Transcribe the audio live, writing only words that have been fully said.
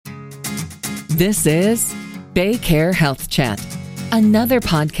This is BayCare Health Chat, another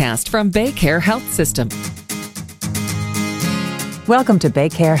podcast from BayCare Health System. Welcome to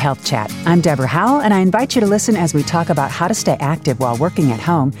BayCare Health Chat. I'm Deborah Howell, and I invite you to listen as we talk about how to stay active while working at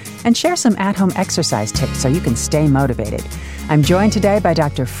home and share some at-home exercise tips so you can stay motivated. I'm joined today by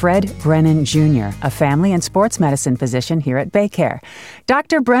Dr. Fred Brennan, Jr., a family and sports medicine physician here at BayCare.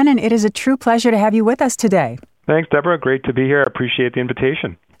 Dr. Brennan, it is a true pleasure to have you with us today. Thanks, Deborah. Great to be here. I appreciate the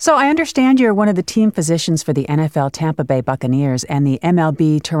invitation. So I understand you're one of the team physicians for the NFL Tampa Bay Buccaneers and the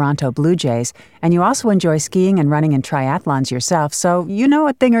MLB Toronto Blue Jays, and you also enjoy skiing and running and triathlons yourself, so you know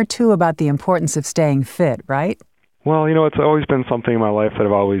a thing or two about the importance of staying fit, right? Well, it's always been something in my life that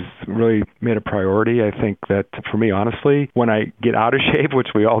I've always really made a priority. I think that for me, honestly, when I get out of shape, which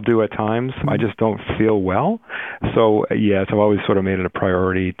we all do at times, I just don't feel well. So, yes, I've always sort of made it a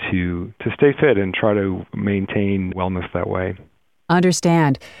priority to stay fit and try to maintain wellness that way.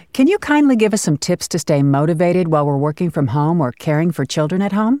 Understand. Can you kindly give us some tips to stay motivated while we're working from home or caring for children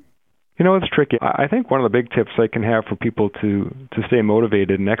at home? It's tricky. I think one of the big tips I can have for people to stay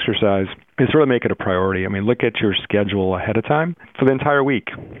motivated and exercise is to really make it a priority. Look at your schedule ahead of time for the entire week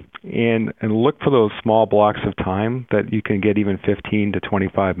and look for those small blocks of time that you can get even 15 to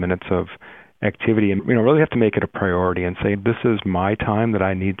 25 minutes of activity and, really have to make it a priority and say, this is my time that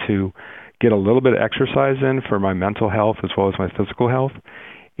I need to get a little bit of exercise in for my mental health as well as my physical health.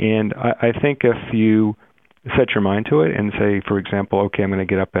 And I think if you set your mind to it and say, for example, okay, I'm going to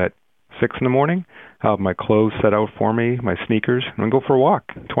get up at 6 in the morning, I'll have my clothes set out for me, my sneakers, and I'm going to go for a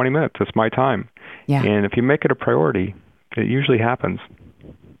walk, 20 minutes. That's my time. Yeah. And if you make it a priority, it usually happens.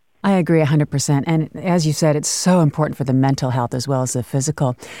 I agree 100%. And as you said, it's so important for the mental health as well as the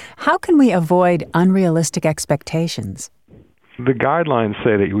physical. How can we avoid unrealistic expectations? The guidelines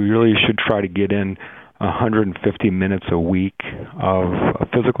say that you really should try to get in 150 minutes a week of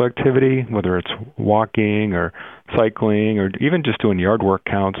physical activity, whether it's walking or cycling or even just doing yard work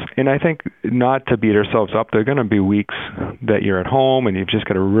counts. And I think not to beat ourselves up, there are going to be weeks that you're at home and you've just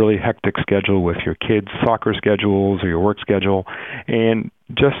got a really hectic schedule with your kids' soccer schedules or your work schedule. And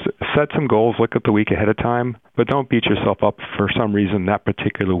just set some goals, look at the week ahead of time, but don't beat yourself up for some reason that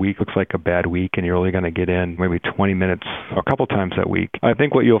particular week looks like a bad week and you're only going to get in maybe 20 minutes a couple times that week. I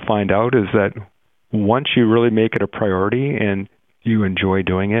think what you'll find out is that once you really make it a priority and you enjoy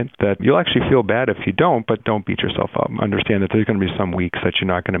doing it, that you'll actually feel bad if you don't, but don't beat yourself up. Understand that there's going to be some weeks that you're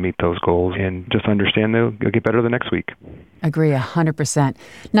not going to meet those goals, and just understand that you'll get better the next week. Agree 100%.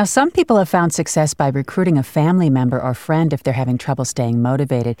 Now, some people have found success by recruiting a family member or friend if they're having trouble staying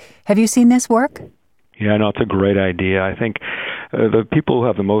motivated. Have you seen this work? Yeah, no, it's a great idea. I think the people who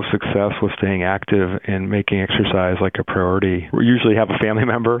have the most success with staying active and making exercise like a priority usually have a family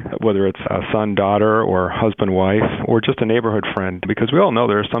member, whether it's a son, daughter, or husband, wife, or just a neighborhood friend. Because we all know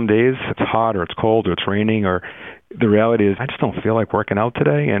there are some days it's hot or it's cold or it's raining, or the reality is I just don't feel like working out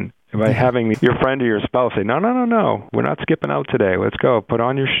today. And by having your friend or your spouse say, no, we're not skipping out today. Let's go. Put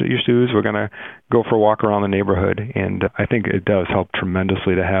on your shoes. We're going to go for a walk around the neighborhood. And I think it does help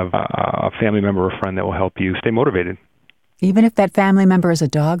tremendously to have a family member or friend that will help you stay motivated. Even if that family member is a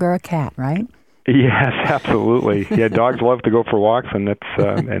dog or a cat, right? Yes, absolutely. Yeah, dogs love to go for walks, and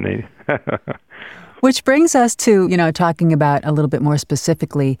and they. Which brings us to, talking about a little bit more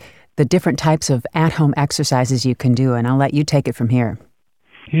specifically the different types of at-home exercises you can do, and I'll let you take it from here.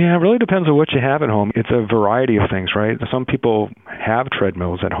 Yeah, it really depends on what you have at home. It's a variety of things, right? Some people have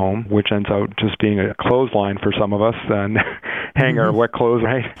treadmills at home, which ends out just being a clothesline for some of us and hang our wet clothes,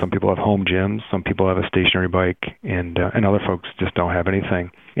 right? Some people have home gyms, some people have a stationary bike, and other folks just don't have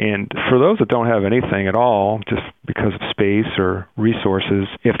anything. And for those that don't have anything at all, just because of space or resources,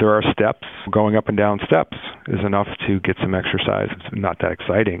 if there are steps, going up and down steps is enough to get some exercise. It's not that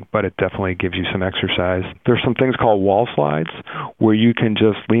exciting, but it definitely gives you some exercise. There's some things called wall slides where you can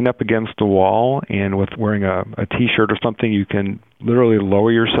just lean up against the wall, and with wearing a T-shirt or something, you can literally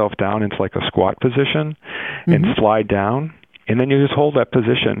lower yourself down into like a squat position and slide down. And then you just hold that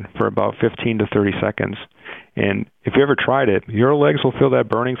position for about 15 to 30 seconds. And if you ever tried it, your legs will feel that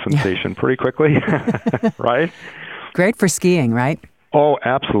burning sensation pretty quickly, right? Great for skiing, right? Oh,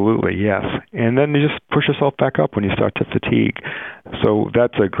 absolutely, yes. And then you just push yourself back up when you start to fatigue. So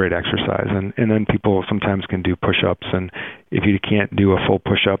that's a great exercise. And then people sometimes can do push-ups. And if you can't do a full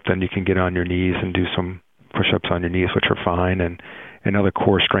push-up, then you can get on your knees and do some push-ups on your knees, which are fine. And other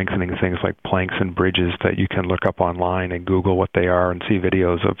core strengthening things like planks and bridges that you can look up online and Google what they are and see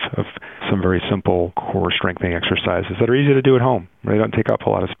videos of some very simple core strengthening exercises that are easy to do at home. They don't take up a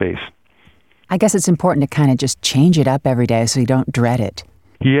lot of space. I guess it's important to kind of just change it up every day so you don't dread it.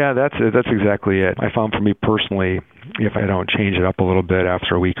 Yeah, that's exactly it. I found for me personally, if I don't change it up a little bit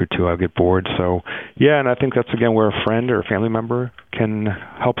after a week or two, I'll get bored. So, yeah, and I think that's, again, where a friend or a family member can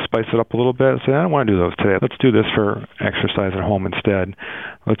help spice it up a little bit. Say, I don't want to do those today. Let's do this for exercise at home instead.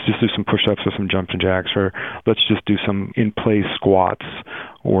 Let's just do some push-ups or some jumping jacks, or let's just do some in-place squats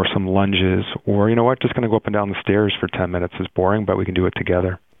or some lunges, or, you know what, just going to go up and down the stairs for 10 minutes is boring, but we can do it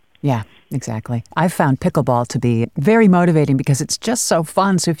together. Yeah, exactly. I've found pickleball to be very motivating because it's just so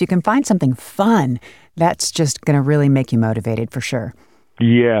fun. So if you can find something fun, that's just going to really make you motivated for sure.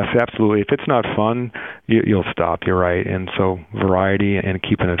 Yes, absolutely. If it's not fun, you'll stop. You're right. And so variety and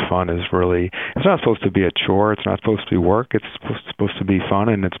keeping it fun is really, it's not supposed to be a chore. It's not supposed to be work. It's supposed to be fun,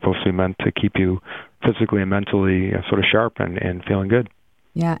 and it's supposed to be meant to keep you physically and mentally sort of sharp and feeling good.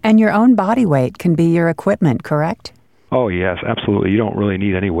 Yeah, and your own body weight can be your equipment, correct? Oh, yes, absolutely. You don't really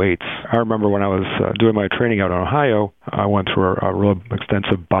need any weights. I remember when I was doing my training out in Ohio, I went through a real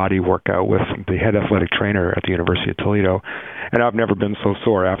extensive body workout with the head athletic trainer at the University of Toledo, and I've never been so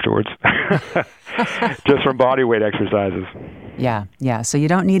sore afterwards, just from body weight exercises. Yeah. So you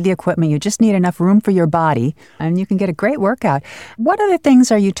don't need the equipment. You just need enough room for your body, and you can get a great workout. What other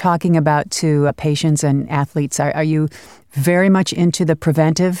things are you talking about to patients and athletes? Are you very much into the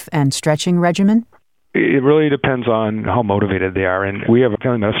preventive and stretching regimen? It really depends on how motivated they are. And we have a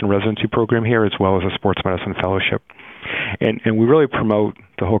family medicine residency program here as well as a sports medicine fellowship. And we really promote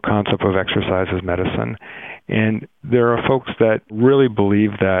the whole concept of exercise as medicine. And there are folks that really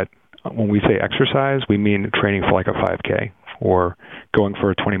believe that when we say exercise, we mean training for like a 5K or going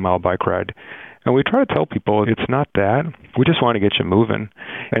for a 20-mile bike ride. And we try to tell people it's not that. We just want to get you moving.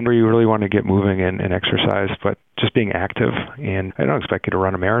 And we really want to get moving and exercise, but just being active. And I don't expect you to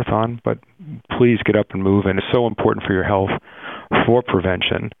run a marathon, but please get up and move. And it's so important for your health for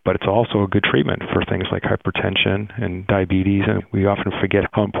prevention, but it's also a good treatment for things like hypertension and diabetes. And we often forget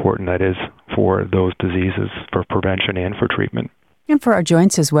how important that is for those diseases, for prevention and for treatment. And for our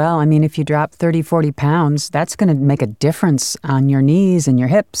joints as well. I mean, if you drop 30, 40 pounds, that's going to make a difference on your knees and your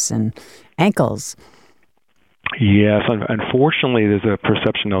hips and ankles. Yes, unfortunately, there's a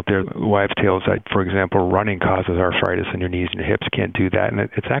perception out there, wives' tales, that, for example, running causes arthritis in your knees and your hips. Can't do that, and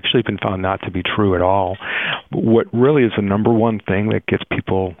it's actually been found not to be true at all. What really is the number one thing that gets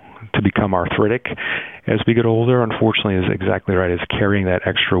people to become arthritic as we get older, unfortunately, is exactly right, is carrying that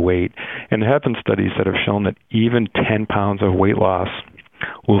extra weight. And there have been studies that have shown that even 10 pounds of weight loss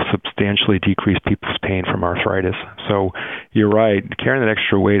will substantially decrease people's pain from arthritis. So you're right, carrying that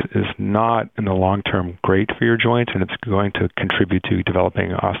extra weight is not in the long term great for your joints, and it's going to contribute to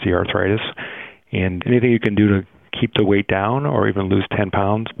developing osteoarthritis. And anything you can do to keep the weight down or even lose 10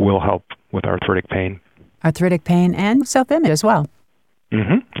 pounds will help with arthritic pain. Arthritic pain and self-image as well.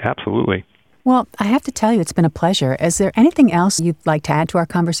 Absolutely. Well, I have to tell you, it's been a pleasure. Is there anything else you'd like to add to our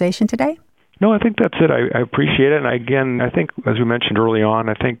conversation today? No, I think that's it. I appreciate it. And again, I think, as we mentioned early on,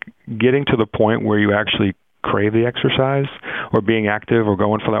 I think getting to the point where you actually crave the exercise or being active or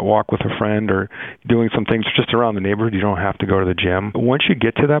going for that walk with a friend or doing some things just around the neighborhood, you don't have to go to the gym. Once you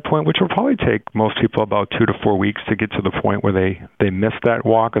get to that point, which will probably take most people about 2 to 4 weeks to get to the point where they miss that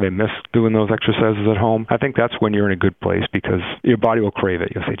walk or they miss doing those exercises at home, I think that's when you're in a good place because your body will crave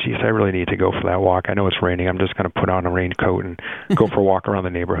it. You'll say, geez, I really need to go for that walk. I know it's raining. I'm just going to put on a raincoat and go for a walk around the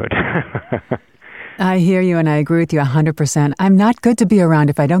neighborhood. I hear you, and I agree with you 100%. I'm not good to be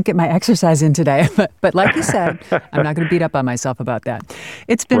around if I don't get my exercise in today. But like you said, I'm not going to beat up on myself about that.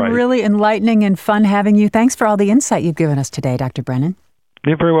 It's been really enlightening and fun having you. Thanks for all the insight you've given us today, Dr. Brennan.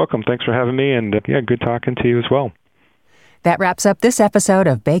 You're very welcome. Thanks for having me, and good talking to you as well. That wraps up this episode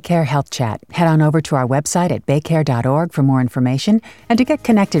of BayCare Health Chat. Head on over to our website at baycare.org for more information and to get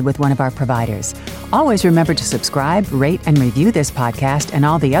connected with one of our providers. Always remember to subscribe, rate, and review this podcast and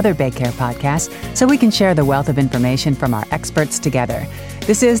all the other BayCare podcasts so we can share the wealth of information from our experts together.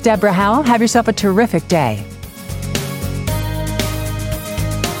 This is Deborah Howell. Have yourself a terrific day.